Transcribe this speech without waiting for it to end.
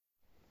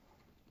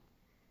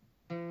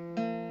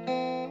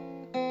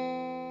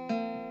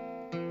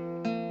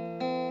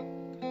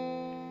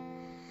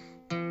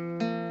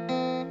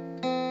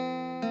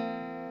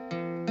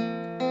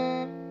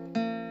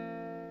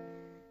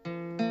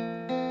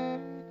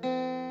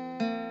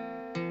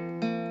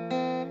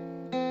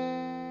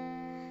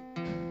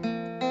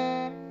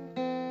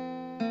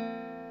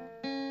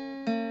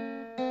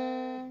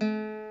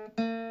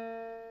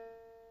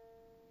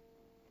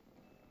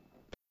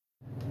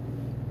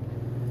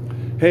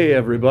Hey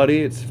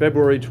everybody, it's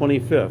February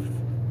 25th,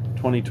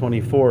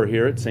 2024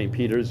 here at St.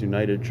 Peter's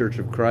United Church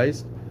of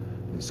Christ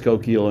in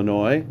Skokie,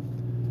 Illinois.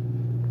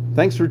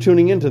 Thanks for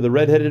tuning in to the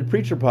Red-Headed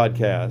Preacher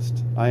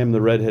podcast. I am the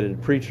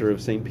Red-Headed Preacher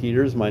of St.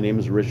 Peter's. My name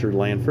is Richard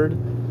Lanford,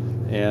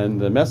 and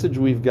the message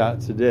we've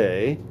got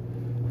today,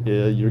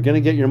 you're going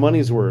to get your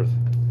money's worth,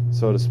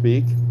 so to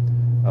speak.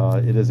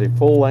 It is a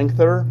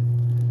full-lengther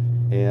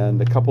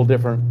and a couple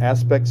different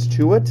aspects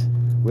to it.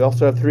 We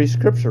also have 3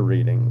 scripture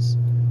readings.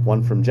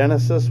 One from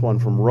Genesis, one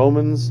from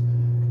Romans,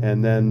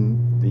 and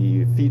then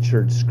the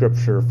featured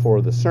scripture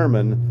for the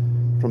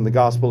sermon from the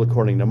Gospel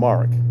according to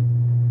Mark.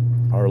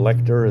 Our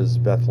lector is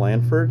Beth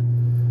Lanford,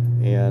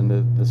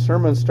 and the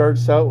sermon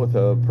starts out with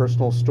a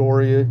personal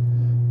story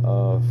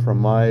from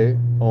my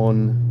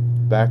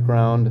own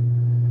background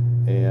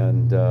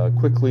and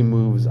quickly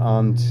moves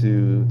on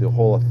to the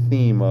whole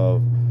theme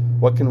of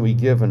what can we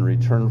give in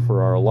return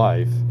for our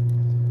life,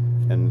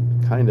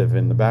 and kind of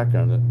in the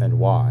background and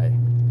why.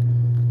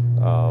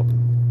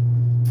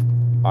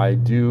 I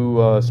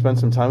do spend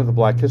some time with the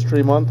Black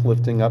History Month,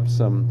 lifting up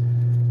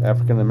some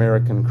African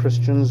American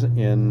Christians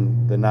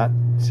in the not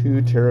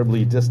too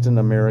terribly distant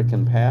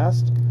American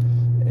past,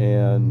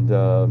 and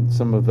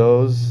some of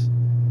those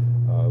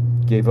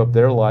gave up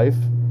their life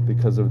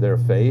because of their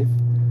faith,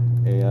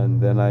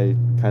 and then I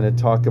kind of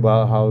talk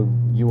about how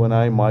you and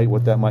I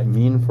what that might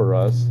mean for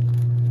us,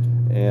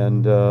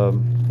 and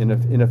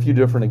in a few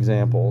different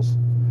examples,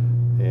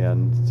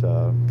 and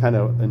kind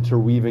of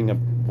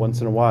interweaving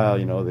once in a while,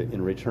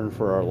 in return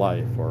for our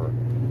life,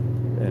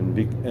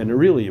 and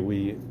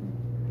really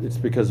it's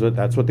because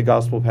that's what the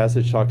gospel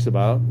passage talks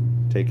about.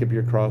 Take up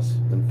your cross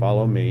and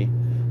follow me.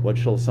 What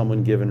shall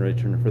someone give in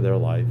return for their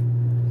life?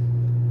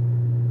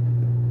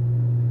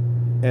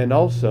 And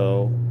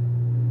also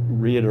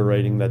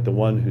reiterating that the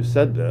one who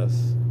said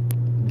this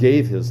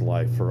gave his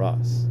life for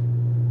us.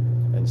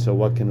 And so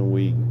what can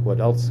we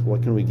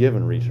give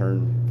in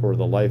return for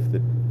the life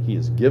that he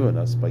has given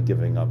us by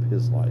giving up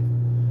his life?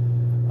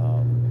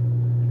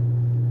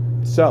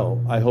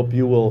 So I hope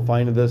you will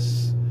find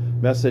this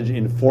message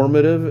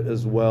informative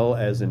as well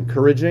as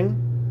encouraging,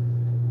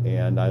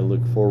 and I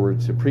look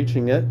forward to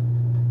preaching it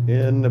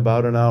in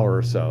about an hour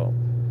or so,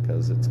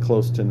 because it's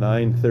close to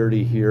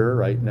 9:30 here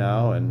right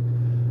now, and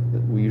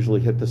we usually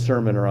hit the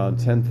sermon around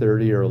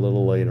 10:30 or a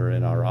little later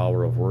in our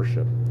hour of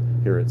worship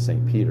here at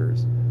St.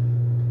 Peter's.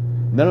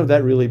 None of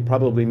that really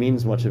probably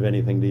means much of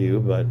anything to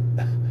you, but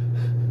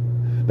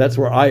that's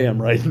where I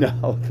am right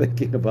now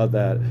thinking about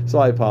that, so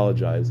I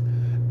apologize.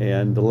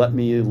 And let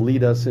me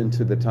lead us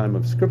into the time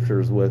of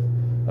scriptures with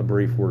a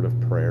brief word of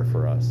prayer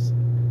for us.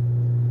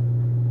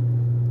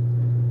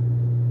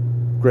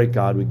 Great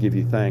God, we give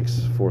you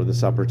thanks for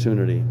this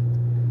opportunity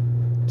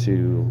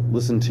to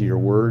listen to your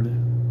word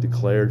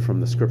declared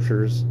from the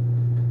scriptures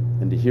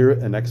and to hear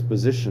an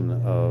exposition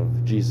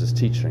of Jesus'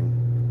 teaching.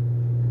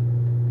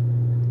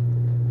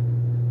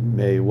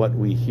 May what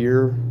we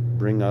hear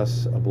bring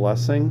us a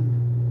blessing,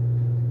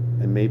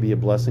 and maybe a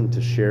blessing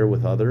to share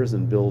with others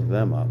and build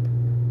them up.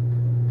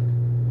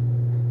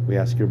 We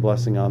ask your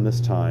blessing on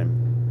this time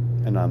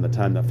and on the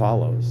time that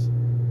follows.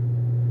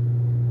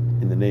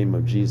 In the name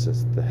of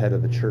Jesus, the head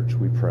of the church,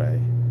 we pray.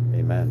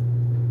 Amen.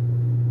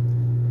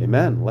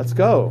 Amen. Let's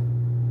go.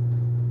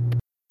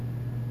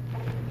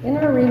 In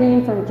our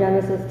reading from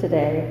Genesis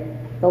today,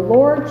 the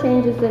Lord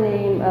changes the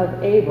name of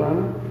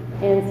Abram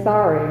and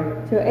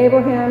Sarai to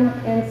Abraham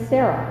and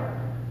Sarah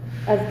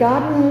as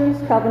God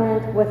renews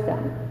covenant with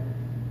them.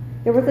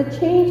 There was a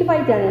change of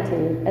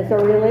identity as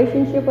their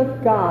relationship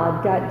with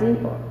God got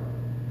deeper.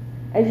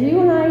 As you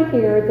and I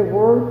hear the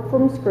word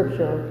from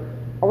Scripture,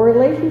 our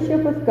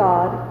relationship with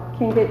God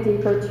can get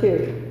deeper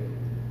too.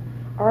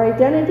 Our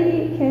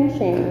identity can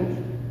change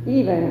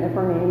even if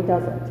our name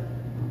doesn't.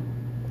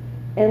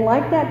 And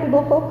like that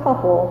biblical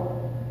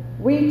couple,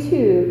 we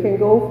too can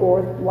go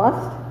forth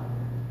blessed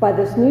by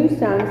this new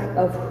sense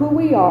of who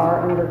we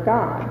are under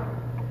God.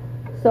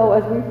 So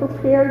as we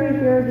prepare to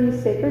hear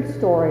these sacred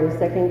stories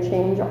that can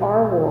change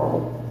our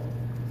world,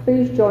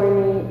 please join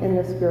me in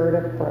the spirit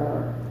of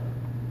prayer.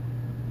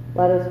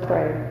 Let us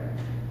pray.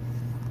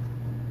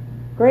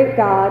 Great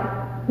God,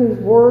 whose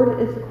word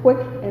is quick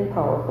and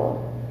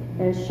powerful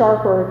and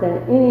sharper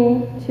than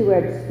any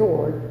two-edged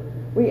sword,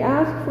 we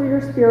ask for your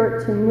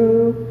spirit to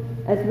move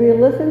as we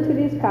listen to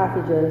these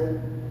passages.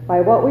 By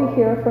what we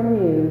hear from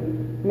you,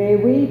 may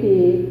we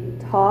be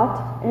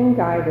taught and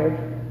guided,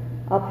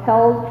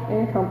 upheld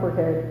and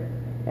comforted,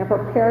 and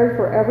prepared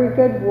for every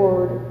good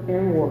word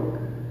and work.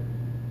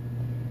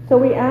 So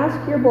we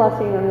ask your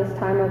blessing on this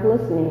time of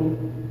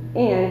listening,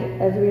 and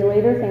as we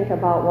later think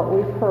about what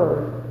we've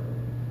heard.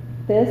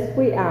 This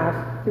we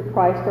ask through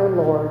Christ our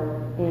Lord.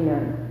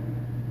 Amen.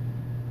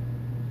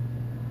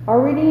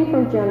 Our reading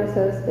from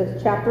Genesis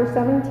is chapter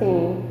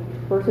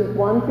 17, verses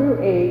 1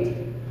 through 8,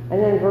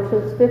 and then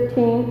verses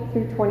 15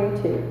 through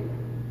 22.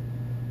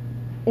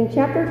 In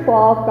chapter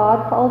 12,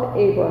 God called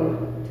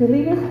Abram to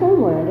leave his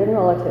homeland and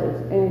relatives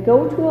and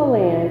go to a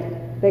land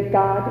that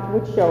God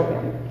would show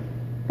him.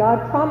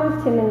 God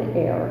promised him an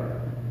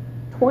heir.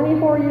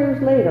 24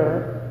 years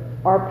later,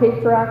 our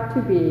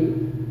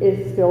patriarch-to-be,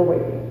 is still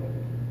waiting.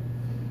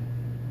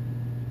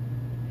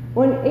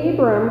 When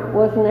Abram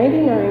was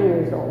 99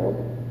 years old,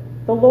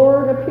 the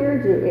Lord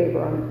appeared to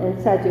Abram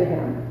and said to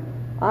him,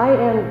 I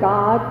am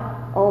God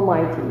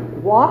Almighty.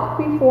 Walk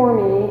before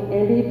me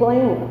and be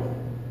blameless,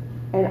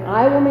 and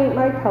I will make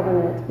my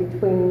covenant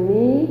between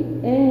me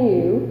and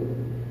you,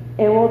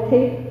 and will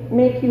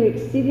make you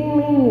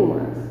exceedingly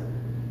numerous.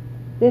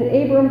 Then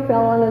Abram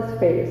fell on his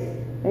face,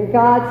 and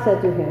God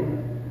said to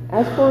him,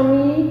 As for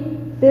me,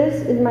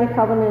 this is my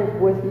covenant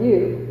with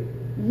you.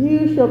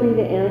 You shall be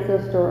the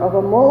ancestor of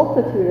a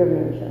multitude of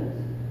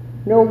nations.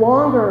 No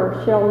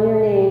longer shall your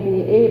name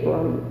be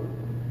Abram,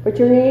 but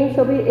your name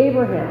shall be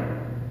Abraham.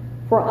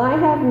 For I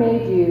have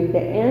made you the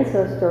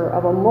ancestor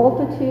of a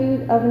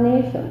multitude of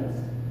nations.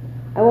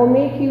 I will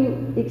make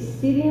you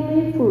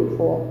exceedingly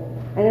fruitful,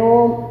 and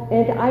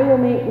I will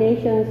make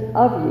nations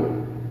of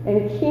you,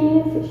 and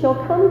kings shall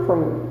come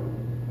from you.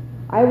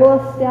 I will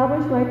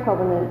establish my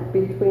covenant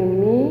between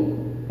me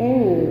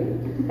and you,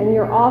 and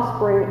your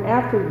offspring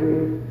after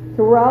you,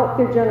 throughout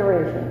their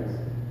generations,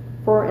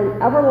 for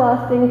an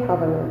everlasting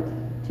covenant,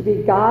 to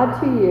be God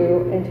to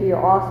you and to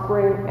your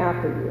offspring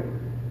after you.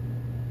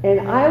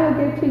 And I will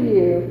give to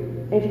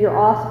you and to your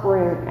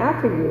offspring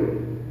after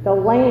you the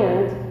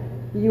land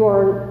where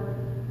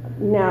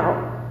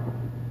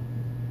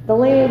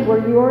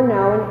you are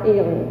now an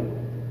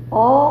alien,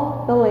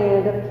 all the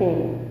land of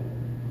Canaan,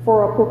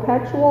 for a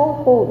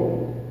perpetual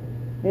holding,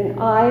 and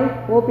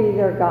I will be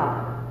their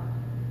God.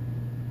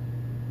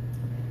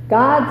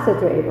 God said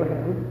to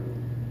Abraham,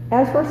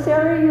 As for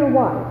Sarai your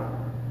wife,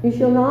 you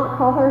shall not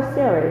call her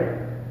Sarai,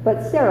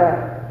 but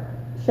Sarah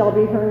shall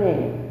be her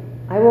name.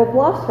 I will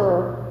bless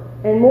her,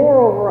 and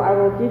moreover I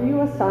will give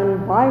you a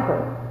son by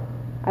her.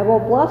 I will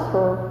bless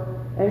her,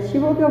 and she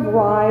will give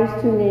rise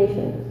to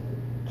nations.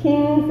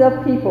 Kings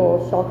of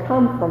people shall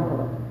come from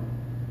her.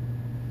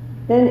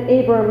 Then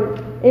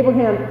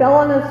Abraham fell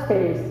on his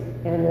face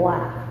and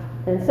laughed,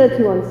 and said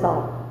to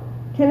himself,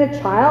 Can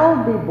a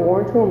child be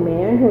born to a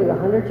man who is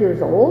 100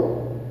 years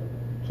old?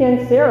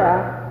 Can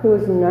Sarah, who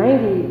is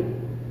 90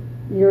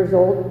 years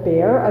old,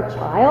 bear a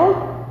child?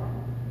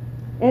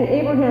 And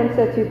Abraham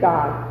said to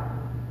God,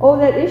 Oh,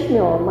 that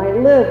Ishmael might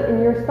live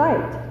in your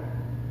sight.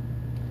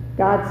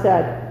 God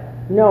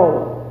said,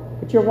 No,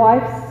 but your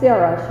wife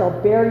Sarah shall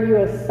bear you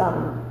a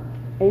son,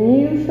 and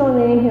you shall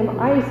name him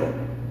Isaac.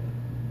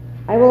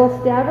 I will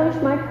establish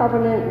my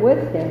covenant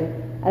with him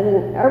as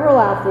an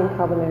everlasting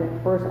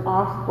covenant for his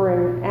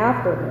offspring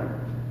after him.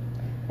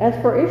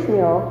 As for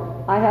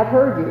Ishmael, I have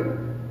heard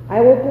you. I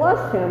will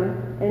bless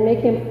him and make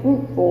him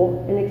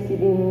fruitful and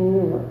exceedingly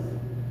numerous.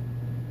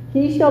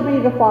 He shall be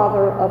the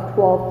father of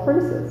 12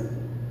 princes,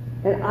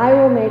 and I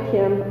will make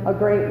him a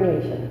great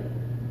nation.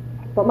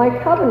 But my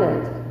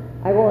covenant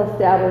I will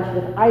establish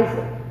with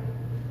Isaac,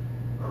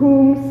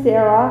 whom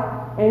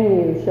Sarah and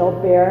you shall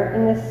bear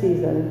in this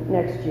season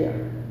next year.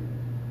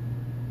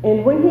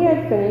 And when he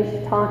had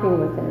finished talking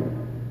with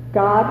him,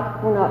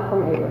 God went up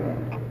from Abraham.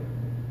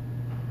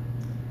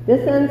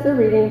 This ends the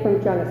reading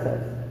from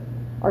Genesis.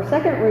 Our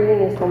second reading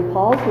is from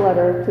Paul's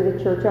letter to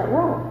the church at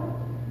Rome.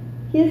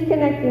 He is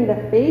connecting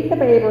the faith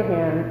of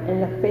Abraham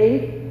and the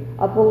faith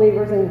of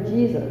believers in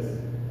Jesus,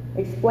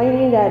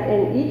 explaining that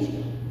in each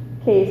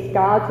case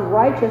God's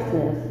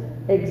righteousness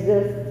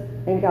exists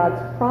and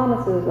God's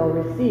promises are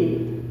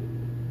received.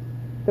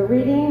 The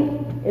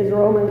reading is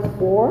Romans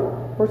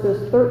 4,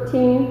 verses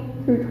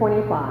 13 through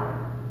 25.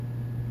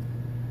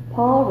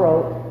 Paul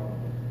wrote,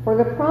 For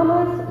the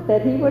promise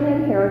that he would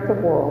inherit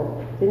the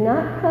world did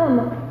not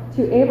come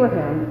to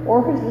Abraham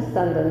or his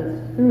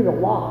descendants through the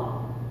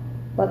law,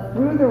 but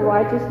through the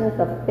righteousness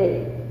of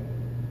faith.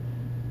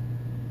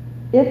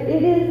 If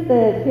it is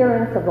the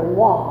adherents of the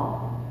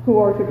law who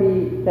are to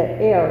be the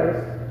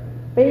heirs,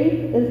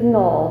 faith is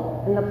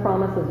null and the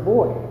promise is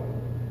void.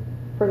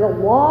 For the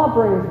law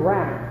brings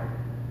wrath,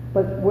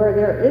 but where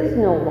there is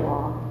no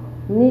law,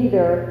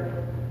 neither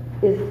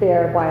is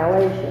there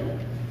violation.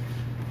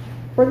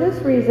 For this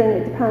reason,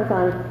 it depends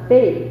on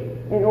faith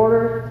in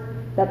order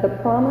that the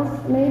promise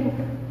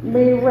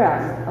may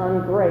rest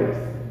on grace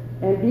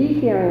and be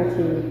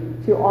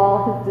guaranteed to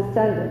all his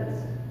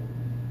descendants,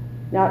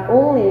 not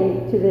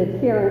only to the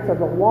adherents of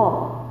the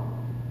law,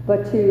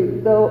 but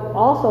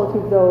also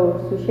to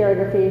those who share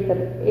the faith of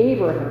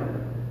Abraham.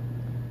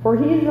 For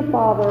he is the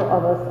father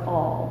of us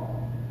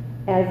all,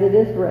 as it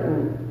is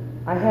written,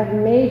 I have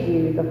made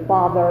you the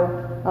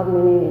father of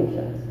many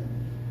nations.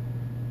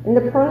 In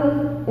the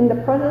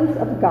presence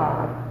of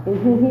God, in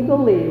whom he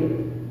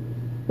believed,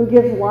 who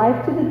gives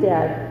life to the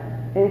dead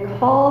and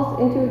calls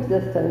into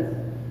existence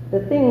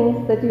the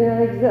things that do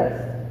not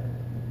exist,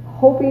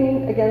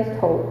 hoping against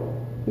hope,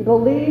 he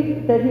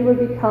believed that he would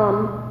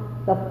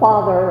become the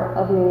father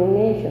of many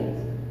nations,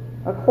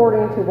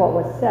 according to what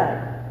was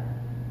said,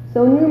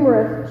 so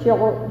numerous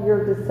shall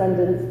your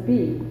descendants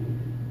be.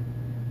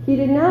 He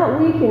did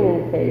not weaken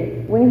in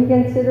faith when he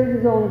considered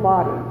his own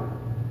body,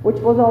 which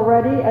was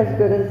already as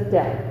good as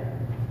dead,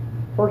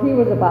 for he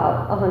was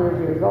about 100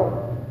 years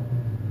old,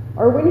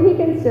 or when he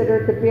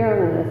considered the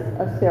barrenness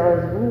of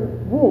Sarah's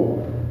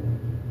womb.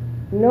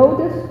 No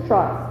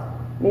distrust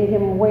made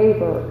him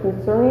waver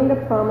concerning the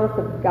promise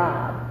of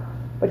God,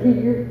 but he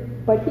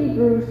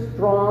grew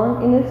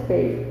strong in his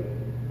faith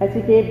as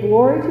he gave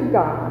glory to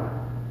God,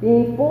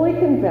 being fully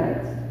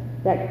convinced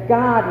that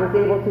God was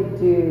able to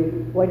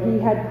do what he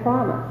had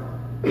promised.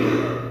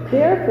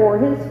 Therefore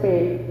his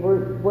faith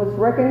was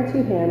reckoned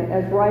to him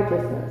as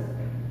righteousness.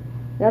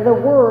 Now the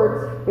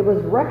words, "it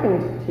was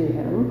reckoned to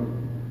him,"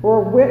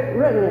 were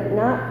written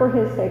not for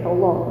his sake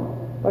alone,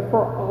 but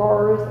for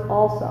ours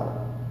also.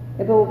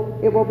 It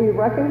will be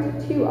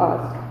reckoned to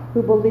us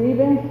who believe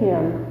in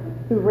him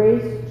who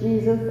raised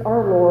Jesus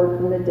our Lord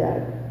from the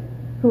dead,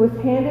 who was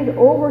handed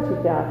over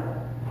to death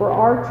for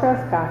our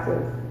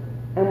trespasses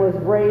and was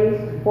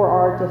raised for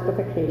our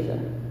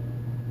justification.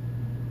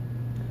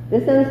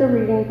 This ends the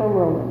reading from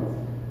Romans.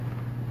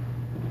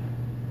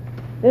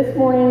 This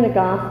morning the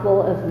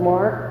Gospel is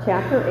Mark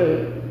chapter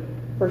 8,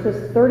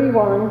 verses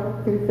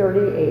 31 through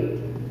 38.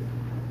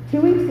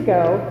 2 weeks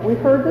ago, we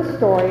heard the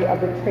story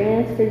of the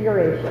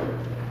Transfiguration.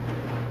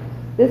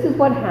 This is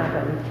what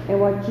happened and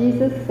what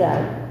Jesus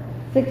said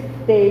 6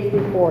 days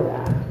before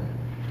that.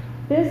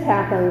 This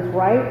happens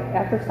right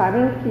after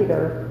Simon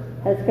Peter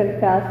has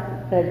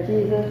confessed that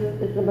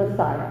Jesus is the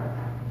Messiah.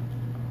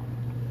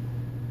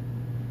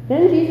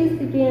 Then Jesus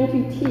began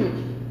to teach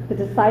the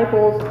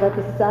disciples that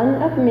the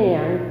Son of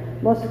Man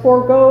must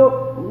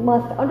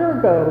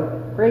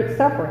undergo great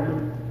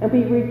suffering and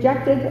be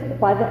rejected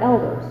by the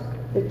elders,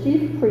 the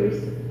chief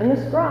priests, and the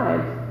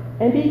scribes,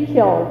 and be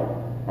killed,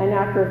 and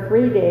after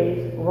 3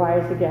 days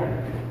rise again.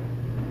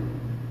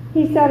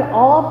 He said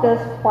all of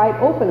this quite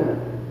openly,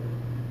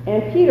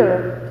 and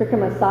Peter took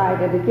him aside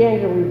and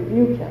began to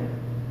rebuke him.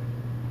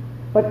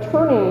 But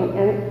turning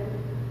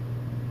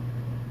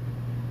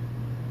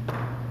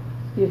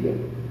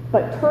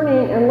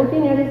and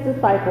looking at his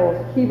disciples,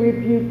 he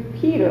rebuked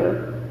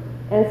Peter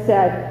and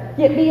said,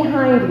 "Get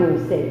behind me,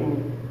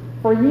 Satan,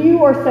 for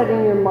you are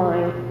setting your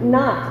mind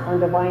not on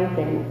divine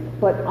things,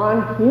 but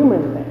on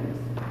human things."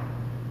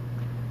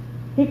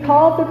 He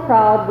called the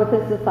crowd with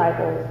his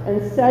disciples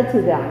and said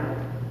to them,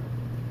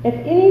 "If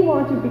any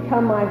want to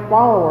become my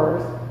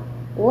followers,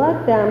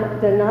 let them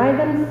deny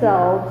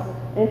themselves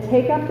and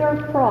take up their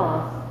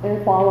cross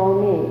and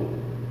follow me.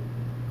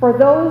 For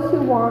those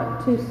who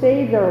want to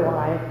save their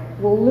life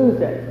will lose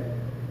it,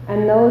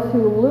 and those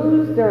who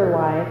lose their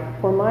life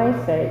for my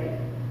sake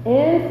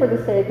and for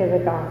the sake of the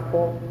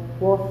gospel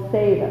will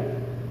save it.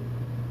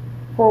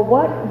 For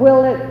what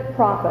will it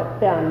profit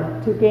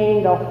them to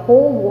gain the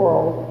whole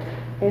world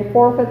and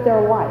forfeit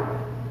their life?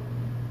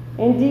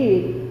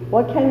 Indeed,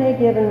 what can they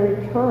give in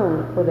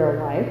return for their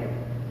life?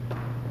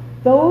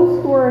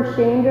 Those who are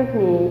ashamed of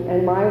me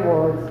and my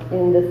words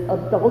in this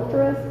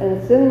adulterous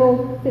and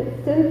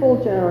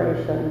sinful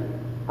generation,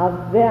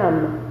 of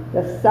them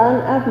the Son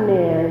of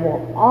Man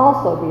will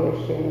also be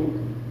ashamed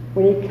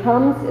when he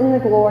comes in the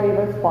glory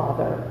of his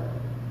Father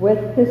with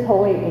his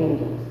holy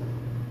angels."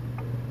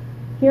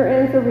 Here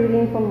ends the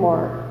reading from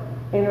Mark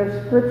and our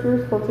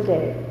scriptures for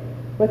today.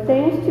 With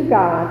thanks to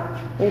God,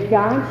 may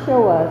God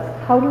show us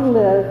how to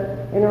live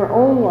in our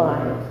own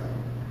lives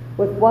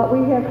with what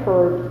we have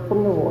heard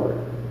from the Lord.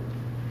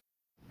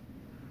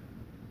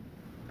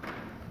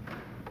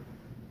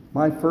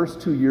 My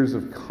first 2 years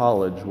of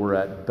college were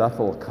at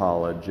Bethel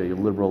College, a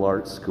liberal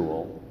arts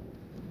school.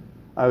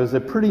 I was a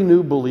pretty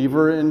new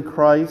believer in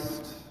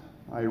Christ.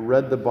 I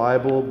read the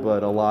Bible,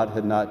 but a lot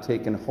had not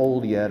taken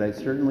hold yet. I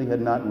certainly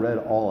had not read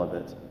all of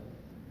it.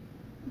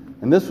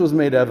 And this was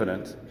made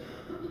evident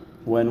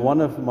when to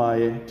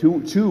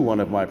one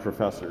of my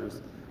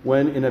professors,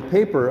 when in a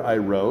paper I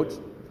wrote,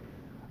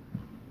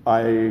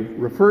 I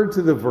referred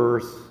to the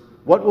verse,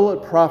 "What will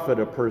it profit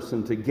a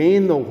person to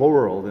gain the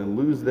world and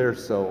lose their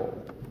soul?"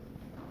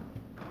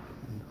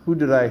 Who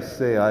did I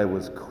say I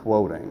was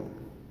quoting?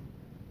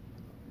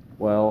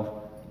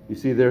 Well, you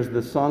see, there's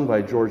this song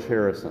by George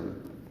Harrison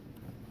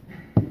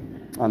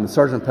on the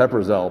Sgt.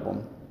 Pepper's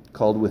album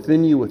called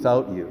 "Within You,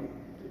 Without You."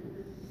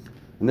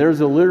 And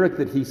there's a lyric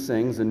that he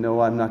sings, and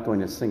no, I'm not going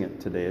to sing it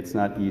today. It's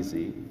not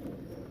easy.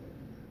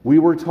 We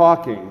were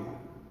talking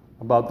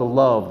about the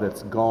love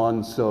that's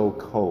gone so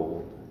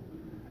cold,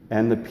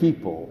 and the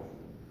people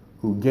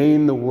who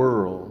gain the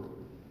world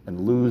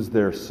and lose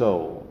their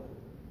soul.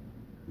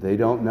 They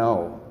don't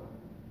know.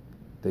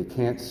 They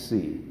can't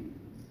see.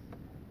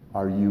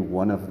 Are you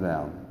one of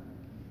them?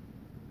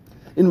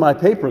 In my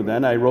paper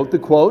then, I wrote the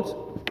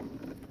quote,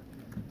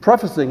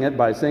 prefacing it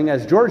by saying,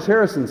 as George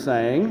Harrison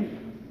sang,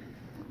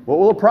 "What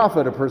will it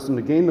profit a person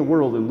to gain the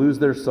world and lose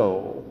their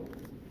soul?"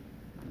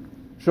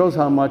 Shows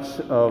how much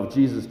of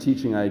Jesus'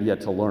 teaching I had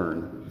yet to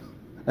learn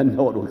and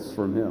know it was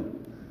from him.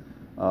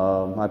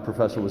 My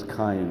professor was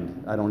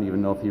kind. I don't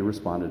even know if he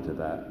responded to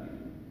that.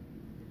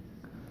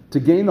 To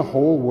gain the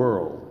whole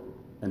world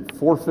and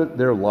forfeit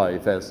their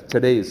life, as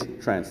today's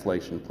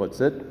translation puts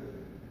it.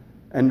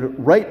 And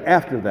right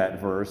after that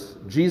verse,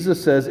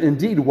 Jesus says,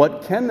 indeed,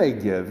 what can they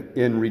give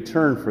in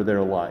return for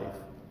their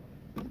life?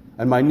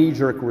 And my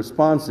knee-jerk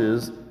response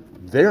is,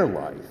 their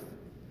life.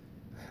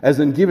 as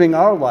in giving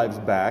our lives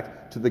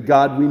back to the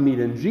God we meet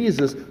in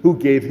Jesus, who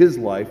gave his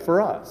life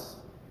for us.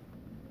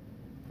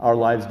 Our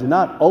lives do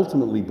not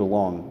ultimately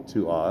belong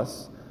to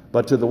us,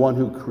 but to the one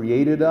who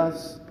created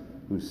us,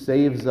 who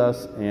saves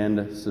us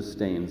and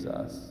sustains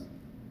us.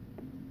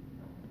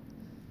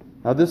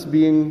 Now, this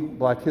being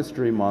Black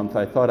History Month,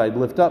 I thought I'd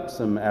lift up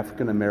some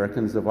African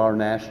Americans of our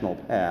national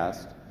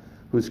past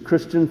whose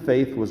Christian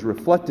faith was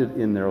reflected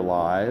in their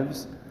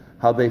lives,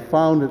 how they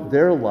found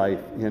their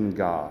life in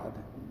God.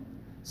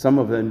 Some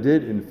of them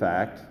did, in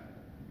fact,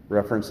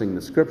 referencing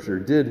the scripture,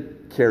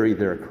 did carry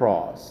their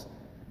cross,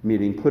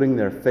 meaning putting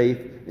their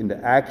faith into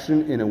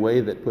action in a way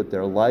that put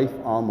their life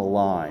on the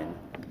line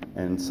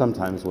and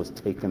sometimes was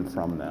taken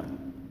from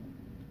them.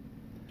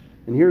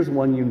 And here's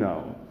one you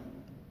know,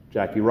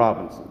 Jackie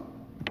Robinson.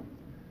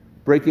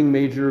 Breaking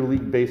Major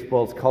League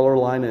Baseball's color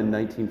line in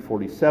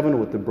 1947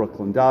 with the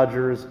Brooklyn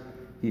Dodgers,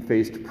 he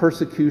faced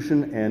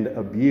persecution and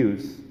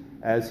abuse,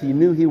 as he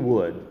knew he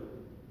would.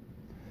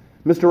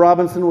 Mr.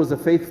 Robinson was a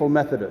faithful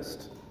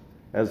Methodist,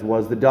 as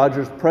was the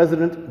Dodgers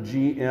president,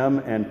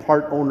 GM, and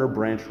part owner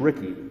Branch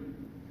Rickey.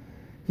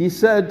 He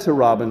said to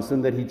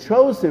Robinson that he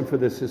chose him for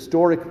this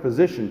historic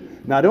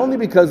position not only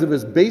because of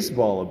his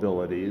baseball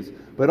abilities,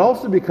 but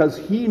also because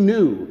he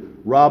knew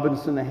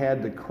Robinson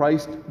had the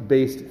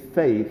Christ-based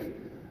faith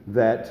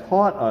that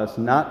taught us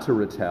not to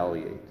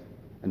retaliate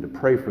and to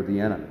pray for the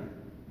enemy.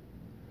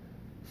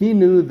 He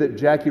knew that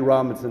Jackie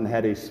Robinson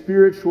had a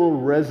spiritual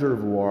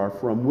reservoir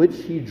from which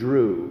he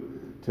drew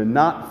to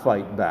not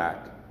fight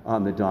back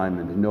on the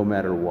diamond no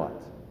matter what.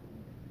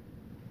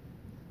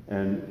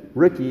 And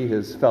Ricky,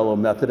 his fellow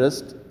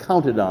Methodist,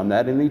 counted on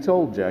that, and he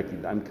told Jackie,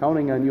 I'm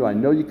counting on you. I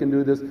know you can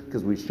do this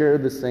because we share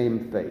the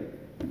same faith.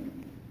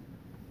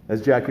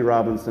 As Jackie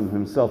Robinson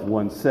himself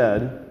once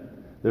said,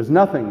 there's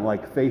nothing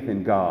like faith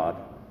in God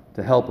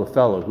to help a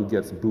fellow who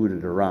gets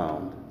booted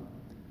around.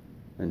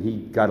 And he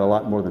got a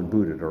lot more than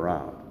booted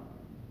around.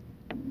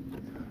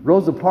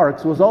 Rosa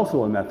Parks was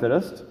also a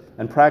Methodist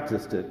and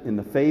practiced it in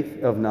the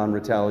faith of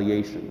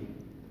non-retaliation.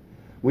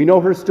 We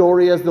know her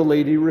story as the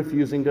lady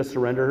refusing to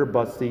surrender her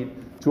bus seat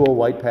to a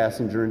white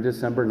passenger in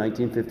December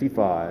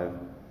 1955.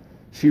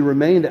 She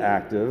remained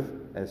active,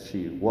 as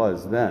she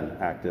was then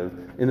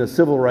active, in the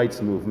civil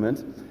rights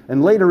movement,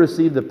 and later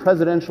received the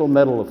Presidential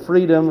Medal of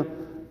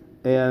Freedom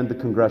and the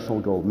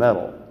Congressional Gold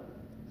Medal.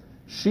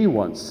 She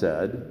once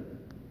said,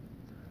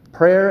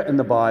 "Prayer and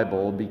the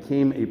Bible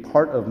became a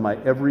part of my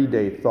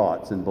everyday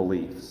thoughts and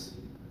beliefs.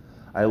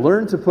 I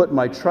learned to put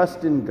my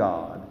trust in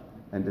God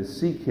and to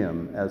seek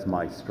him as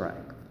my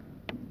strength."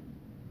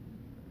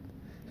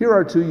 Here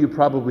are two you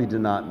probably do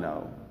not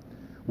know.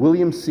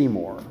 William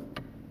Seymour.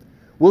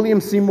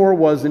 William Seymour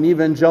was an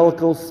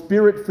evangelical,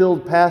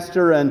 spirit-filled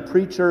pastor and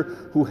preacher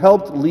who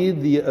helped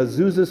lead the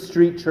Azusa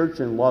Street Church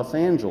in Los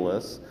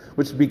Angeles,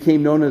 which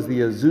became known as the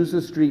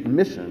Azusa Street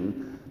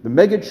Mission, the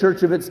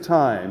megachurch of its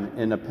time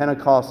in a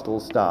Pentecostal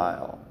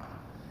style.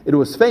 It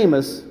was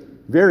famous,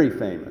 very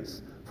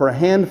famous, for a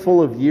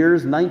handful of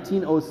years,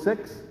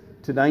 1906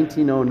 to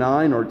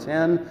 1909 or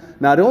 10,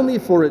 not only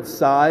for its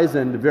size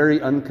and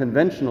very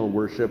unconventional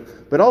worship,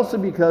 but also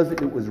because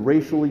it was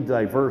racially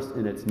diverse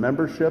in its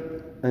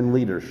membership and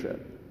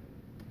leadership.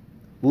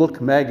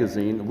 Look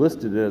magazine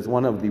listed it as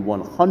one of the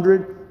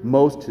 100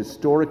 most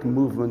historic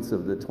movements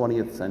of the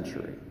 20th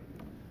century.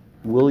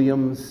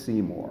 William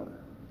Seymour.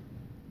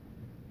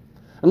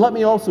 And let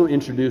me also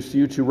introduce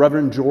you to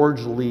Reverend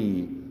George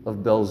Lee of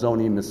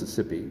Belzoni,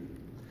 Mississippi.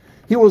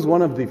 He was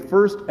one of the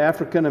first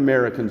African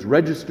Americans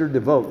registered to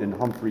vote in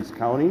Humphreys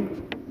County.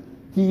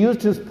 He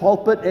used his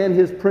pulpit and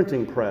his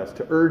printing press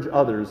to urge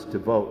others to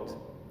vote.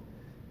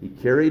 He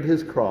carried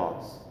his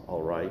cross,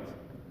 all right.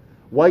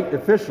 White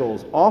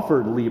officials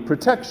offered Lee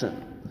protection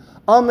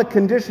on the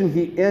condition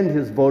he end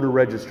his voter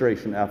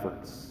registration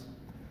efforts.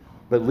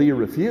 But Lee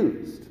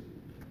refused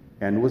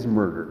and was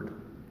murdered.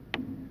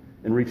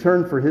 In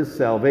return for his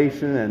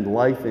salvation and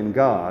life in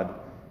God,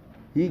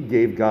 he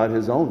gave God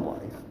his own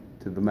life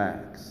to the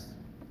max.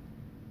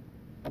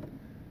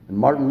 And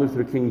Martin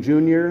Luther King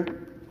Jr.,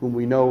 whom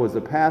we know as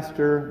a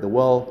pastor, the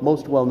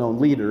most well-known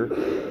leader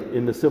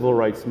in the civil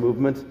rights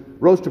movement,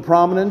 rose to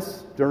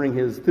prominence through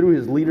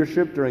his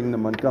leadership during the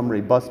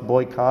Montgomery bus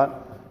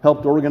boycott,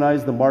 helped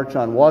organize the March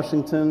on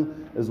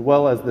Washington, as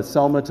well as the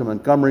Selma to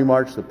Montgomery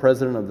March, the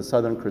president of the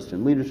Southern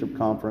Christian Leadership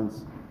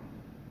Conference.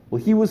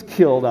 Well, he was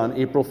killed on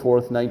April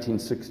 4th,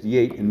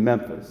 1968 in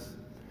Memphis.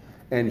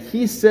 And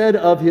he said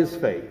of his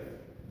faith,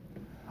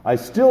 "I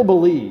still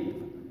believe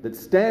that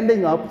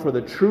standing up for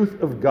the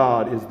truth of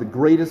God is the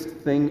greatest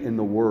thing in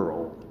the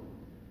world.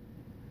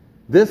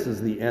 This is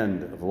the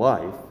end of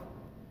life.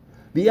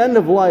 The end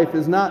of life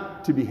is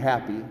not to be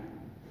happy.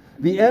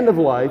 The end of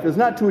life is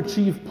not to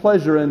achieve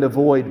pleasure and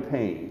avoid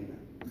pain.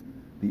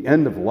 The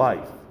end of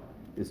life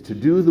is to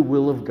do the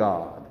will of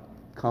God,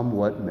 come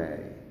what may."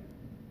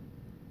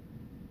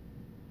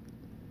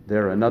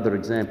 There, another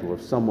example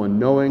of someone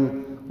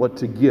knowing what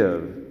to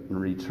give in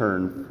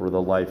return for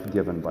the life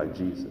given by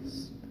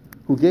Jesus,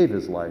 who gave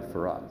his life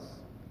for us.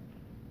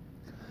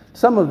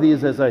 Some of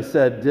these, as I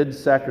said, did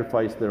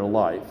sacrifice their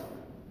life.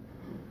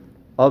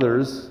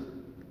 Others,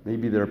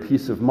 maybe their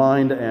peace of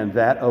mind and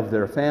that of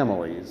their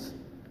families,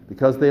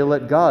 because they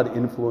let God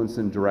influence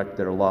and direct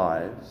their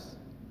lives.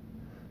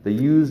 They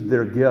used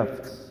their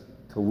gifts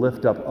to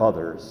lift up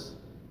others.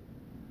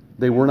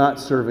 They were not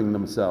serving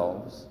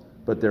themselves,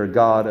 but their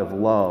God of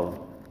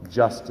love,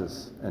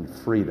 justice, and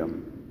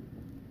freedom.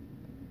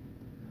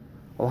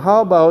 Well,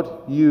 how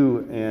about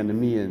you and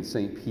me in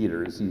St.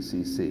 Peter's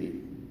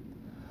UCC?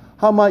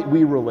 How might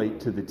we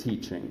relate to the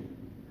teaching,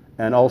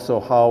 and also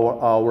how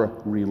our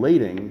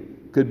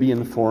relating could be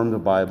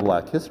informed by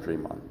Black History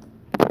Month?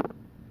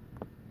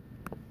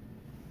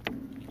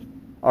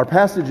 Our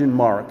passage in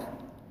Mark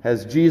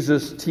has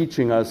Jesus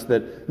teaching us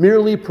that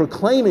merely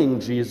proclaiming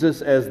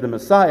Jesus as the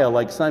Messiah,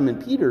 like Simon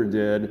Peter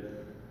did,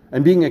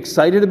 and being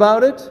excited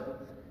about it,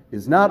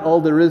 is not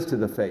all there is to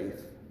the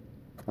faith,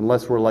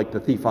 unless we're like the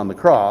thief on the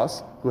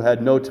cross, who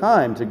had no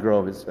time to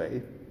grow his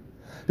faith.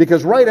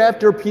 Because right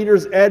after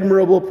Peter's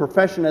admirable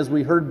profession, as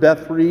we heard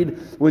Beth read,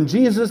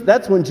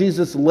 that's when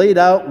Jesus laid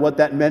out what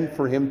that meant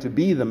for him to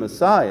be the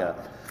Messiah,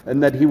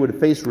 and that he would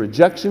face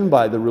rejection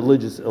by the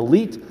religious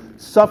elite,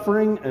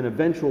 suffering and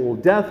eventual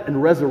death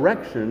and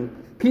resurrection.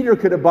 Peter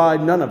could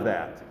abide none of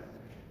that.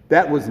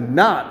 That was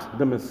not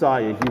the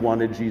Messiah he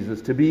wanted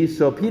Jesus to be,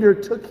 so Peter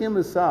took him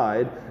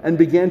aside and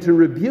began to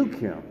rebuke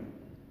him.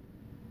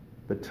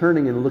 But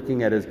turning and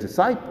looking at his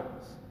disciples,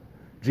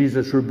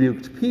 Jesus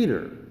rebuked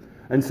Peter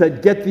and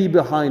said, "Get thee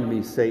behind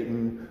me,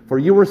 Satan, for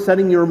you are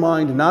setting your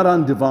mind not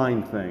on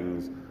divine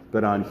things,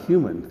 but on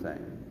human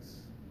things."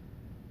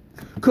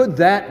 Could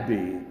that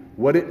be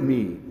what it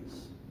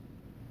means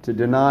to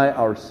deny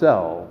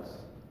ourselves,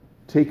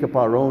 take up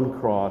our own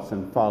cross,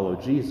 and follow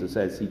Jesus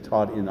as he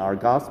taught in our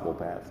gospel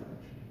passage?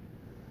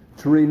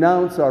 To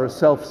renounce our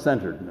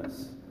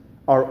self-centeredness,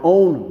 our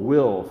own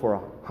will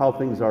for how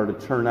things are to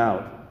turn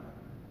out,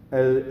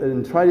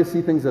 and try to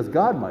see things as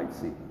God might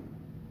see them.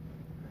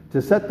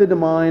 To set the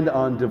mind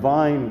on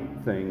divine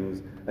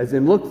things, as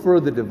in look for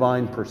the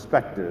divine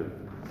perspective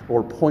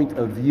or point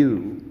of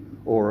view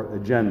or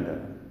agenda.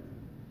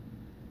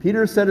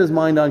 Peter set his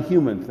mind on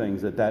human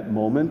things at that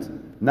moment,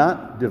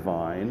 not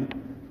divine.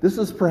 This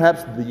is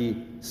perhaps the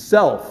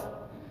self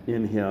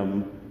in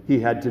him he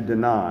had to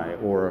deny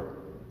or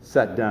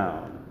set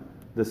down.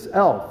 The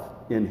self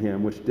in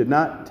him which did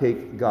not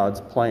take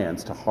God's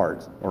plans to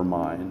heart or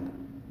mind.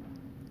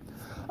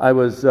 I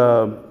was...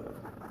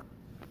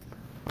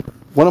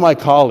 One of my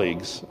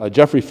colleagues,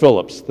 Jeffrey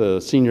Phillips, the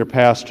senior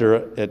pastor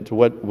at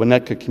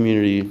Winnetka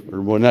Community or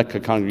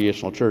Winnetka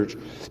Congregational Church,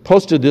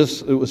 posted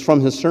this. It was from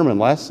his sermon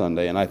last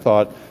Sunday, and I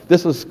thought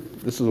this is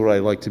what I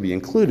like to be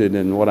included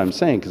in what I'm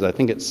saying because I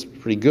think it's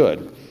pretty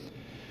good.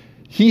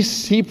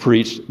 He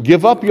preached,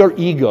 "Give up your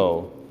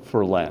ego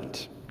for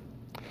Lent.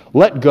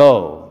 Let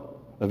go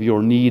of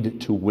your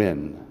need to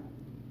win.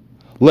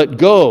 Let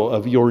go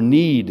of your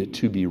need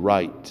to be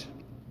right.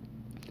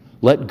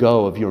 Let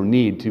go of your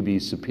need to be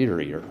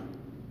superior.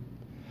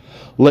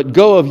 Let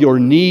go of your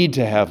need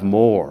to have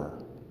more.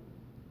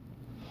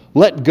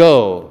 Let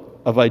go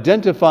of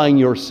identifying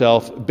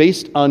yourself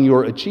based on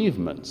your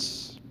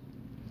achievements.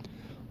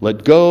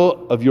 Let go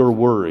of your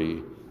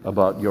worry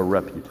about your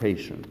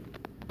reputation."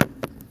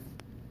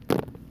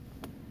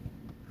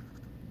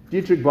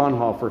 Dietrich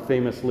Bonhoeffer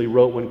famously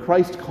wrote, "When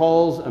Christ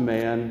calls a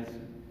man,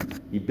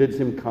 he bids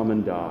him come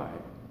and die.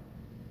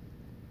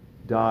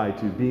 Die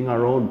to being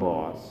our own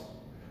boss.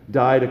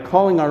 Die to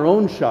calling our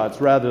own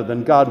shots rather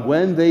than God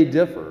when they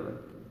differ.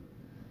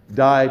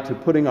 Die to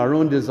putting our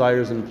own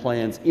desires and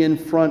plans in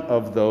front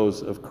of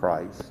those of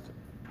Christ.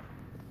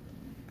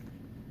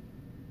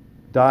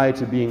 Die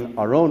to being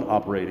our own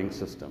operating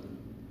system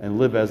and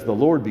live as the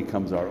Lord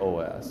becomes our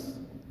OS."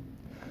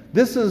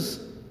 This is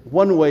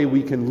one way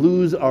we can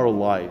lose our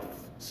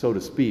life, so to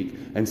speak,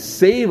 and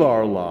save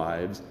our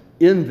lives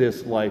in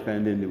this life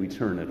and into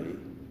eternity.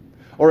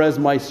 Or as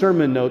my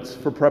sermon notes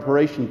for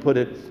preparation put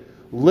it,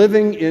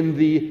 living in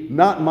the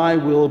 "not my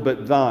will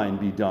but thine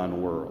be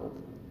done" world.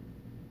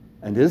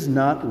 And is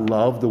not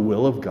love the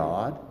will of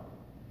God?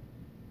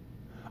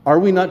 Are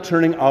we not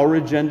turning our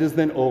agendas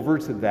then over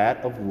to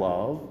that of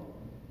love?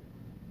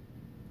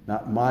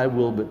 Not my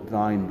will but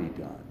thine be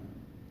done.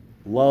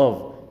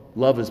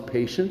 Love is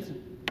patient.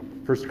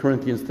 1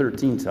 Corinthians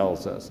 13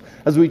 tells us.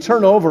 As we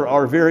turn over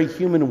our very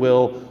human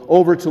will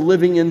over to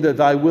living in the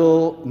 "thy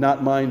will,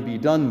 not mine be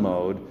done"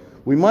 mode,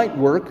 we might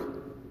work,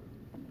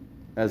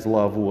 as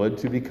love would,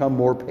 to become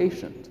more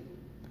patient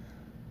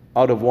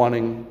out of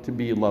wanting to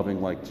be loving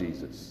like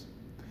Jesus.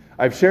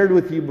 I've shared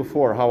with you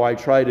before how I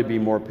try to be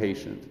more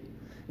patient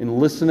in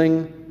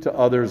listening to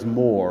others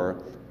more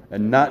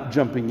and not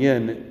jumping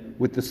in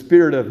with the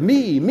spirit of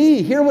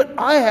me, hear what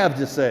I have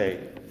to say.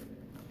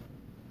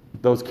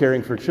 Those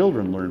caring for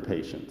children learn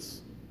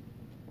patience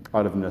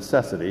out of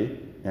necessity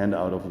and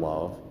out of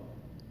love,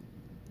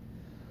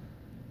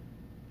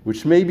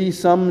 which may be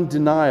some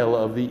denial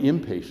of the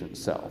impatient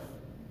self.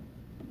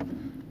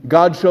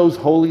 God shows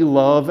holy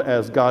love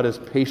as God is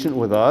patient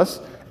with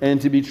us,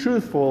 and to be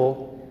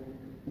truthful,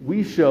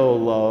 we show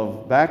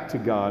love back to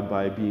God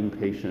by being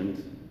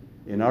patient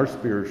in our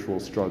spiritual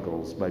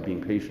struggles, by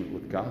being patient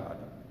with God.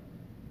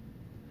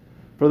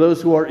 For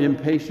those who are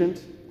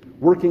impatient,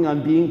 working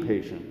on being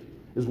patient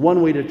is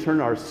one way to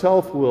turn our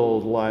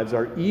self-willed lives,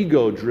 our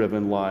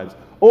ego-driven lives,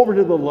 over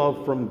to the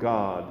love from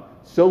God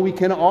so we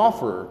can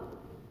offer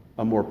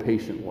a more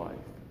patient life.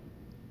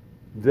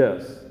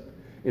 This,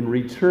 in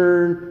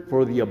return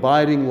for the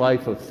abiding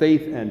life of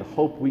faith and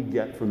hope we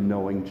get from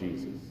knowing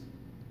Jesus.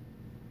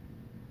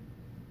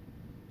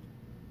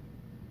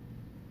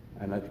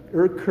 And it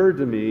occurred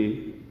to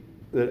me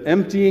that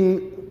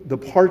emptying the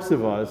parts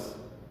of us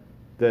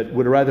that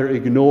would rather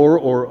ignore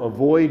or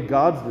avoid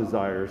God's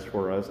desires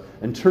for us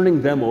and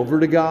turning them over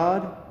to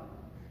God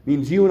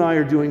means you and I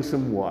are doing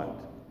some what?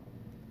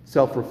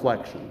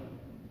 Self-reflection.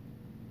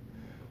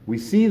 We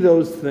see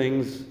those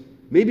things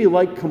maybe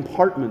like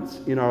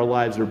compartments in our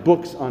lives or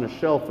books on a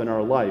shelf in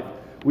our life.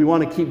 We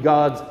want to keep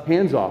God's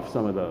hands off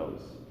some of those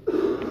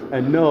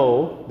and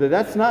know that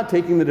that's not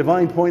taking the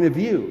divine point of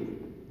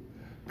view.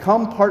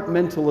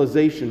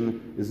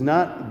 Compartmentalization is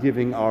not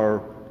giving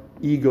our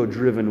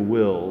ego-driven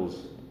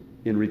wills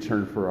in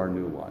return for our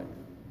new life.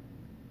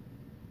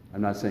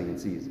 I'm not saying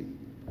it's easy.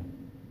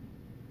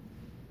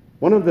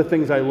 One of the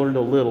things I learned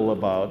a little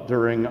about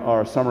during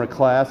our summer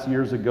class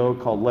years ago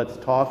called Let's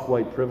Talk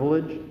White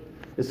Privilege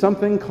is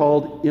something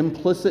called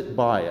implicit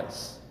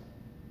bias.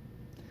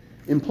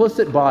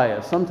 Implicit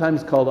bias,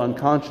 sometimes called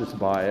unconscious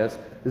bias,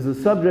 is the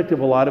subject of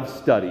a lot of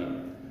study.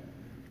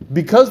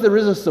 Because there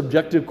is a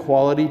subjective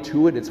quality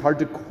to it, it's hard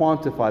to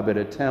quantify, but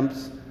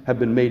attempts have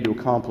been made to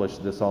accomplish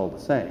this all the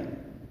same.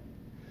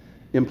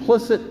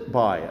 Implicit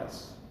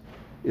bias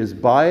is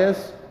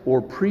bias or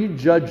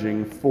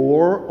prejudging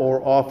for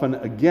or often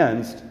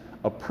against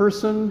a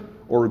person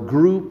or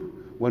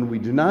group when we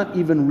do not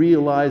even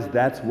realize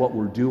that's what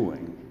we're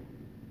doing.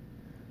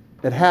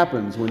 It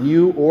happens when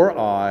you or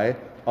I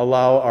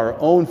allow our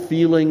own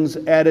feelings,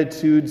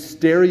 attitudes,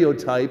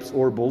 stereotypes,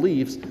 or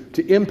beliefs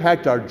to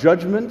impact our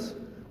judgment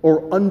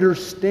or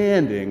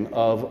understanding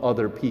of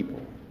other people.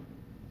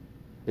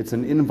 It's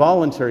an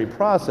involuntary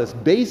process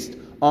based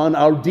on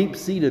our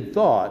deep-seated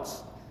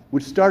thoughts,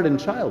 which start in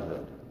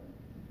childhood.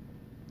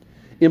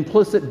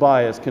 Implicit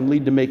bias can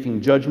lead to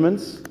making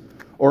judgments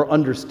or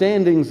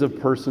understandings of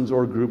persons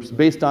or groups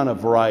based on a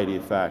variety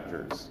of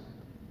factors: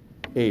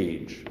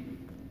 age,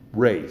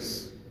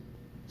 race,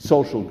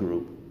 social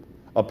group,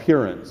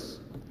 appearance,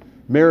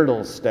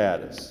 marital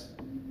status,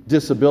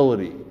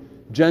 disability,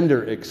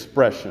 gender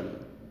expression,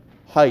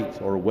 height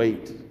or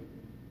weight.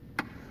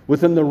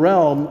 Within the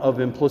realm of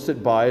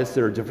implicit bias,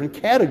 there are different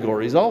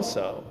categories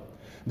also.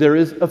 There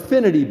is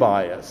affinity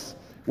bias,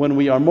 when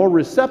we are more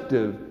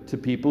receptive to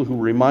people who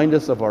remind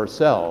us of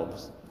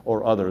ourselves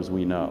or others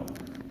we know.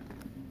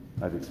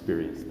 I've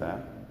experienced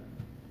that.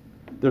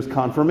 There's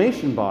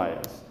confirmation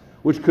bias,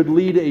 which could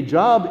lead a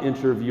job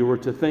interviewer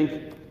to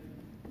think,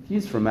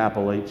 he's from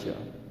Appalachia,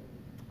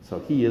 so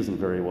he isn't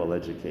very well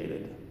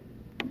educated.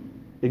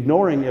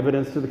 Ignoring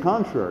evidence to the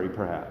contrary,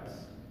 perhaps.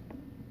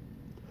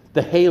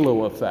 The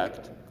halo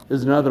effect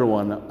is another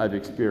one I've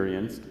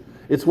experienced.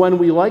 It's when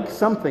we like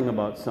something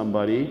about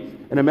somebody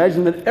and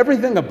imagine that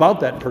everything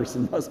about that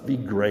person must be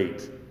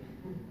great.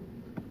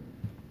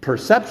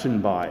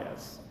 Perception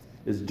bias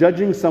is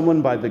judging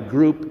someone by the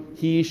group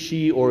he,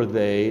 she, or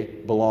they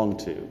belong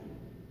to.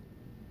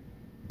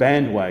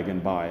 Bandwagon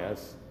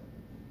bias,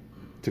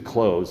 to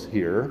close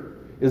here,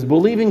 is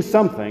believing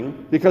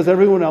something because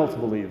everyone else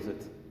believes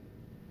it.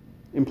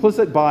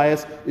 Implicit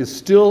bias is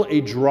still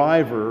a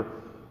driver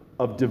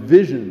of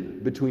division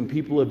between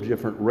people of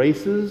different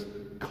races,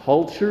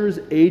 cultures,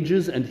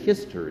 ages, and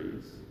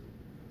histories.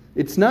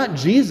 It's not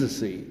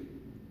Jesus-y,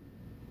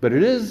 but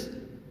it is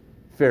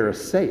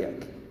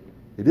Pharisaic.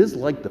 It is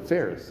like the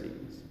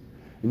Pharisees.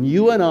 And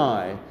you and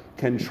I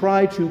can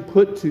try to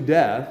put to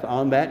death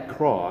on that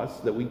cross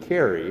that we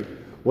carry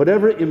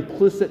whatever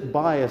implicit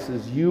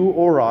biases you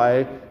or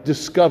I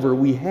discover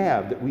we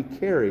have, that we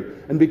carry,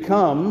 and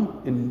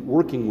become, in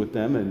working with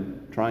them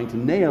and trying to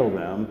nail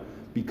them,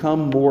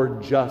 become more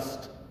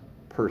just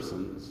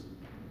persons,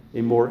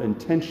 a more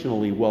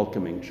intentionally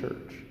welcoming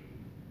church.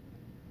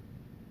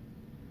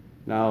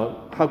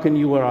 Now, how can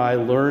you or I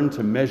learn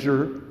to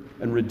measure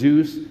and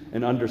reduce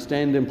and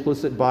understand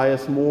implicit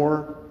bias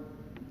more?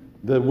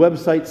 The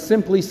website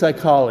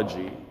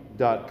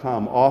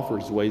simplypsychology.com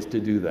offers ways to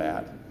do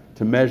that,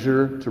 to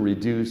measure, to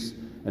reduce,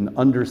 and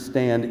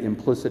understand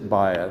implicit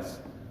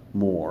bias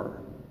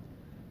more.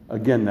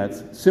 Again,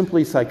 that's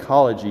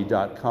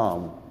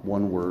simplypsychology.com,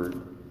 one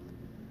word.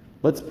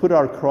 Let's put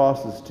our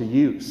crosses to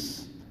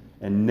use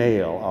and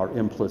nail our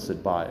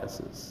implicit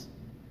biases.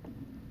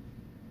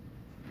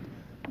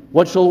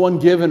 What shall one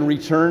give in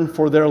return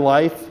for their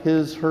life,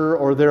 his, her,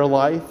 or their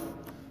life?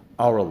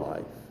 Our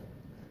life.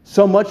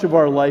 So much of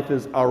our life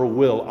is our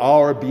will,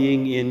 our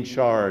being in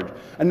charge.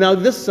 And now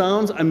this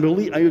sounds,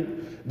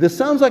 this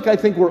sounds like I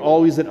think we're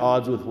always at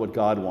odds with what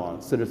God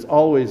wants, that it's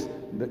always,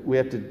 that we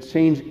have to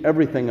change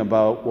everything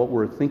about what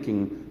we're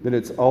thinking, that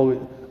it's always,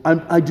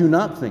 I do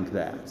not think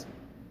that.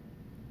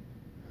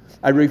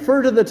 I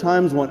refer to the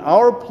times when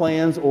our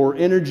plans or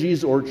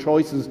energies or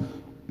choices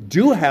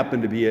do happen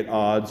to be at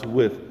odds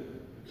with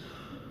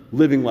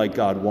living like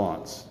God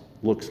wants.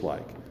 looks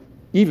like.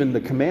 Even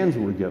the commands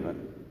we're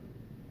given.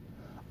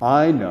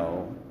 I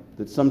know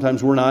that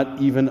sometimes we're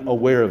not even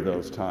aware of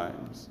those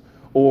times.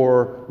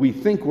 Or we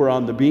think we're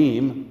on the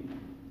beam,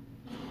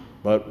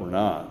 but we're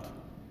not.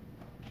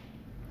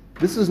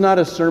 This is not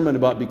a sermon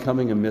about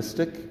becoming a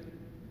mystic,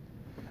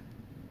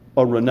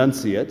 a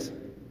renunciate,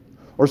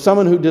 or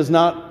someone who does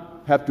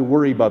not have to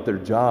worry about their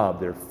job,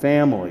 their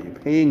family,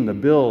 paying the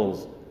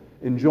bills,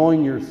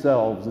 enjoying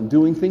yourselves, and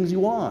doing things you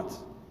want.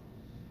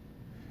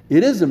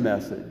 It is a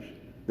message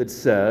that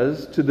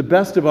says, to the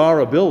best of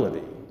our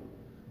ability,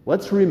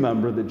 let's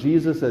remember that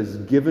Jesus has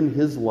given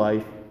his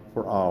life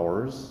for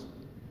ours.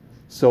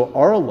 So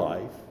our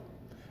life,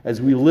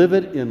 as we live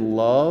it in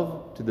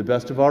love to the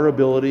best of our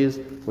abilities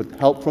with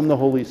help from the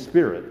Holy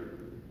Spirit,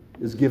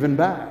 is given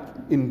back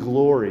in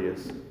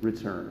glorious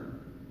return.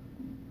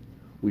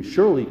 We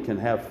surely can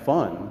have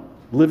fun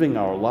living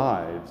our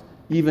lives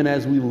even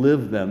as we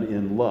live them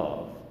in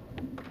love.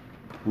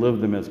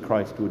 Live them as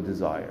Christ would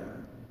desire.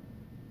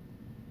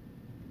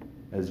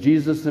 As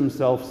Jesus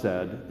himself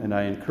said, and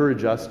I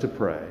encourage us to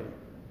pray,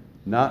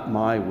 not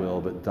my will,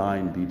 but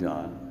thine be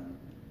done.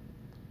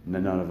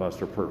 And none of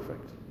us are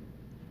perfect.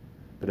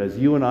 But as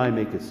you and I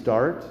make a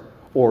start,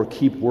 or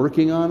keep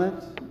working on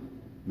it,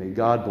 may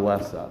God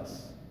bless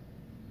us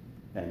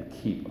and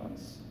keep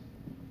us.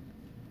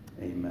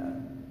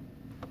 Amen.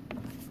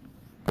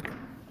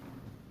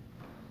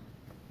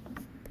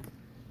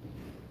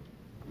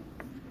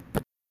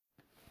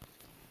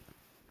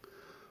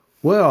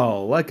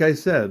 Well, like I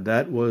said,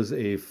 that was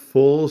a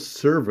full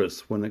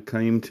service when it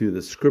came to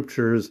the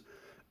scriptures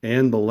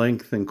and the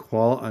length and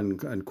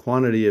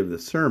quantity of the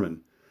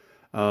sermon.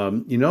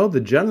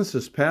 The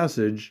Genesis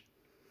passage,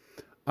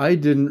 I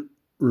didn't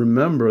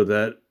remember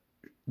that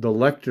the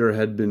lector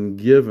had been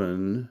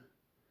given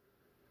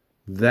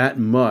that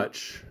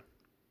many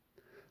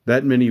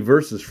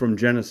verses from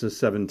Genesis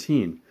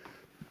 17.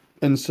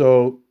 And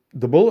so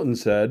the bulletin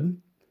said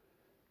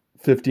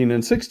 15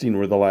 and 16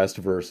 were the last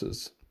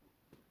verses.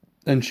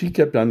 And she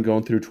kept on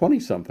going through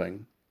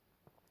 20-something.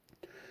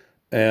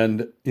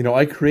 And,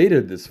 I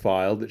created this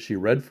file that she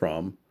read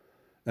from,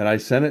 and I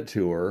sent it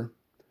to her,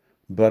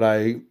 but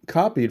I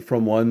copied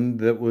from one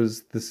that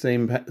was the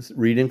same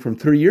reading from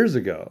 3 years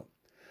ago.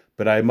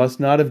 But I must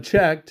not have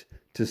checked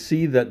to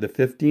see that the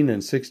 15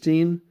 and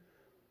 16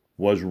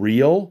 was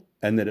real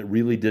and that it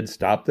really did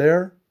stop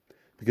there.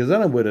 Because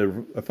then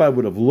if I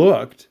would have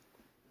looked,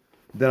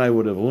 then I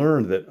would have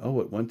learned that,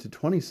 it went to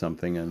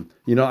 20-something. And,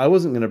 I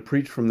wasn't going to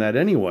preach from that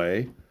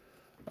anyway.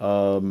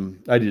 I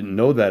didn't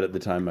know that at the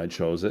time I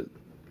chose it.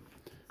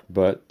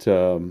 But,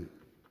 so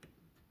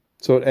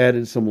it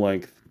added some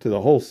length to the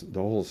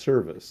whole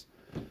service.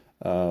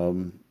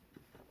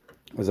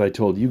 As I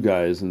told you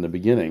guys in the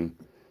beginning,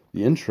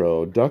 the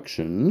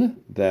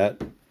introduction,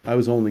 that I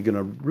was only going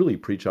to really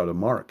preach out of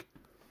Mark.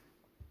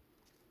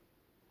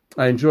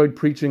 I enjoyed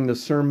preaching the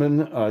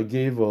sermon. I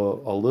gave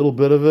a little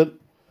bit of it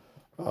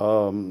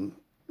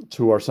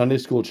to our Sunday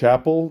school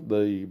chapel,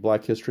 the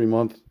Black History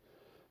Month,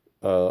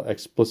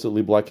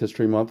 explicitly Black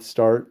History Month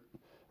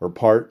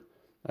part.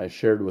 I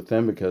shared with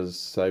them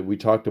because we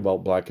talked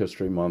about Black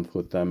History Month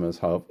with them as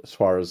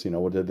far as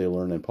what did they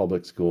learn in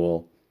public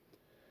school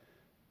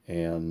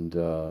and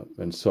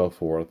so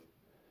forth.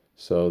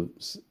 So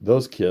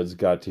those kids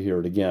got to hear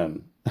it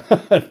again.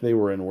 They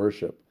were in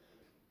worship.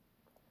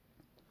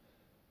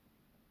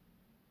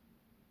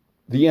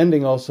 The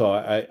ending also,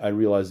 I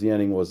realized the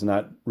ending was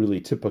not really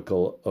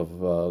typical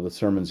of the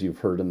sermons you've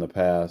heard in the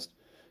past.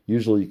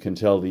 Usually you can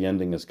tell the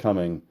ending is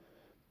coming.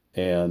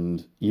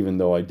 And even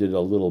though I did a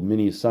little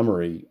mini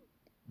summary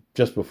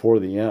just before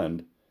the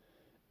end,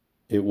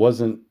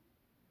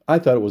 I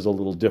thought it was a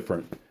little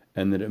different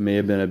and that it may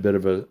have been a bit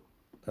of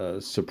a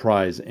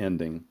surprise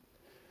ending.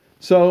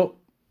 So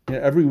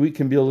every week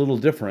can be a little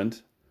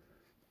different.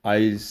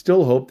 I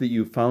still hope that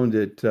you found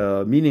it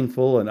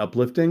meaningful and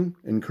uplifting,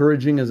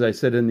 encouraging, as I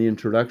said in the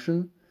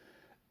introduction.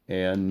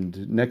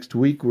 And next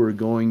week we're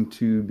going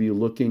to be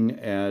looking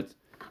at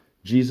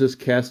Jesus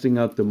casting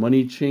out the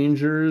money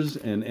changers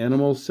and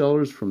animal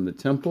sellers from the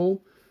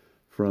temple,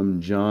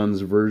 from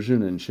John's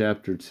version in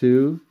chapter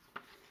 2,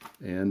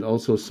 and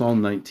also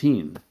Psalm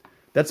 19.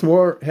 That's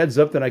more heads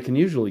up than I can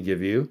usually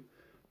give you,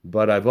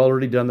 but I've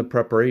already done the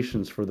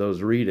preparations for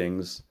those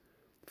readings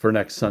for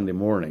next Sunday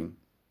morning.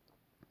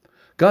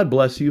 God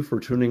bless you for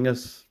tuning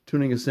us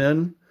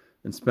in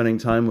and spending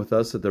time with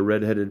us at the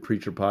Red-Headed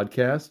Preacher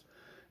Podcast.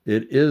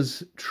 It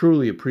is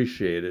truly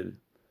appreciated.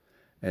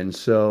 And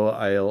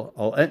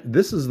so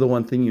this is the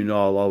one thing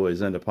I'll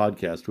always end a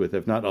podcast with,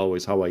 if not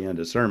always how I end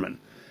a sermon.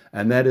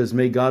 And that is,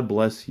 may God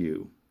bless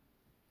you.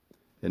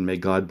 And may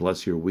God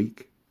bless your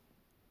week.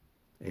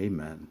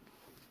 Amen.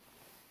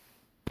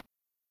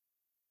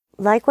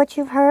 Like what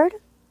you've heard?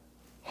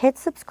 Hit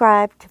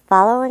subscribe to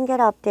follow and get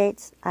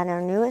updates on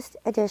our newest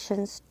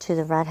additions to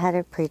the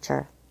Red-Headed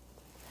Preacher.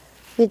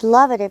 We'd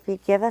love it if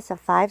you'd give us a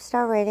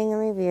 5-star rating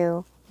and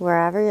review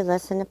wherever you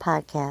listen to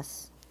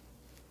podcasts.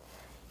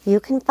 You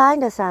can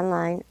find us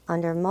online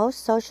under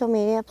most social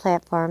media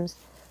platforms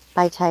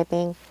by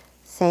typing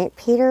St.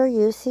 Peter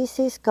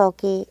UCC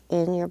Skokie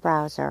in your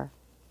browser.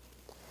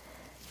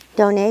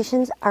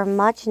 Donations are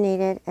much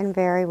needed and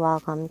very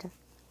welcomed.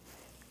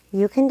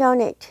 You can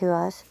donate to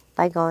us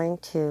by going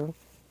to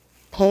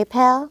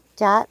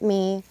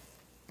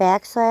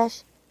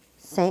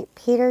paypal.me/St.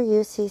 Peter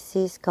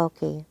UCC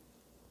Skokie.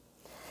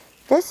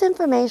 This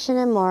information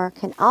and more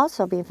can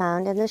also be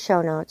found in the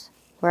show notes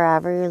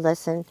wherever you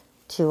listen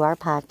to our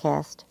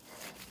podcast.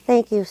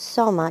 Thank you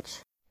so much